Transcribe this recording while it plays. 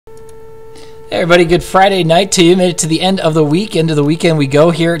Hey everybody, good Friday night to you. Made it to the end of the week. Into the weekend we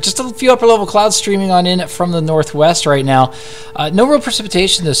go here. Just a few upper level clouds streaming on in from the northwest right now. No real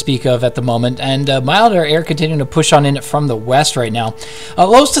precipitation to speak of at the moment, and milder air continuing to push on in from the west right now.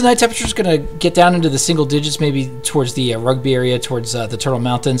 Lows tonight, temperatures going to get down into the single digits, maybe towards the Rugby area, towards the Turtle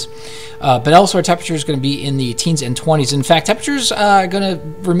Mountains. But elsewhere, temperatures going to be in the teens and 20s. In fact, temperatures are going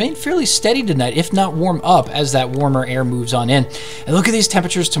to remain fairly steady tonight, if not warm up, as that warmer air moves on in. And look at these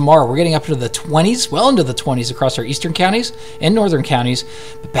temperatures tomorrow. We're getting up into the 20s, well into the 20s across our eastern counties and northern counties,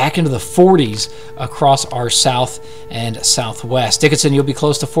 but back into the 40s across our south and southwest. Dickinson, you'll be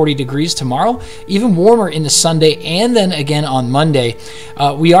close to 40 degrees tomorrow, even warmer into Sunday and then again on Monday.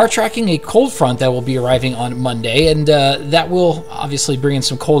 We are tracking a cold front that will be arriving on Monday, and that will obviously bring in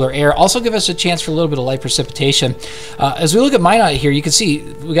some colder air. Also give us a chance for a little bit of light precipitation. As we look at Minot here, you can see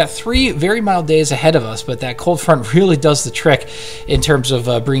we got 3 very mild days ahead of us, but that cold front really does the trick in terms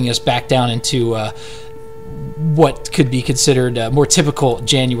of bringing us back down into what could be considered more typical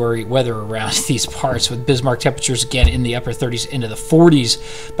January weather around these parts, with Bismarck temperatures again in the upper 30s into the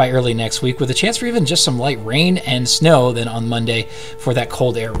 40s by early next week, with a chance for even just some light rain and snow then on Monday, for that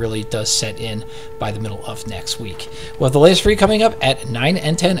cold air really does set in by the middle of next week. We'll have the latest for you coming up at 9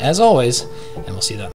 and 10 as always, and we'll see you then.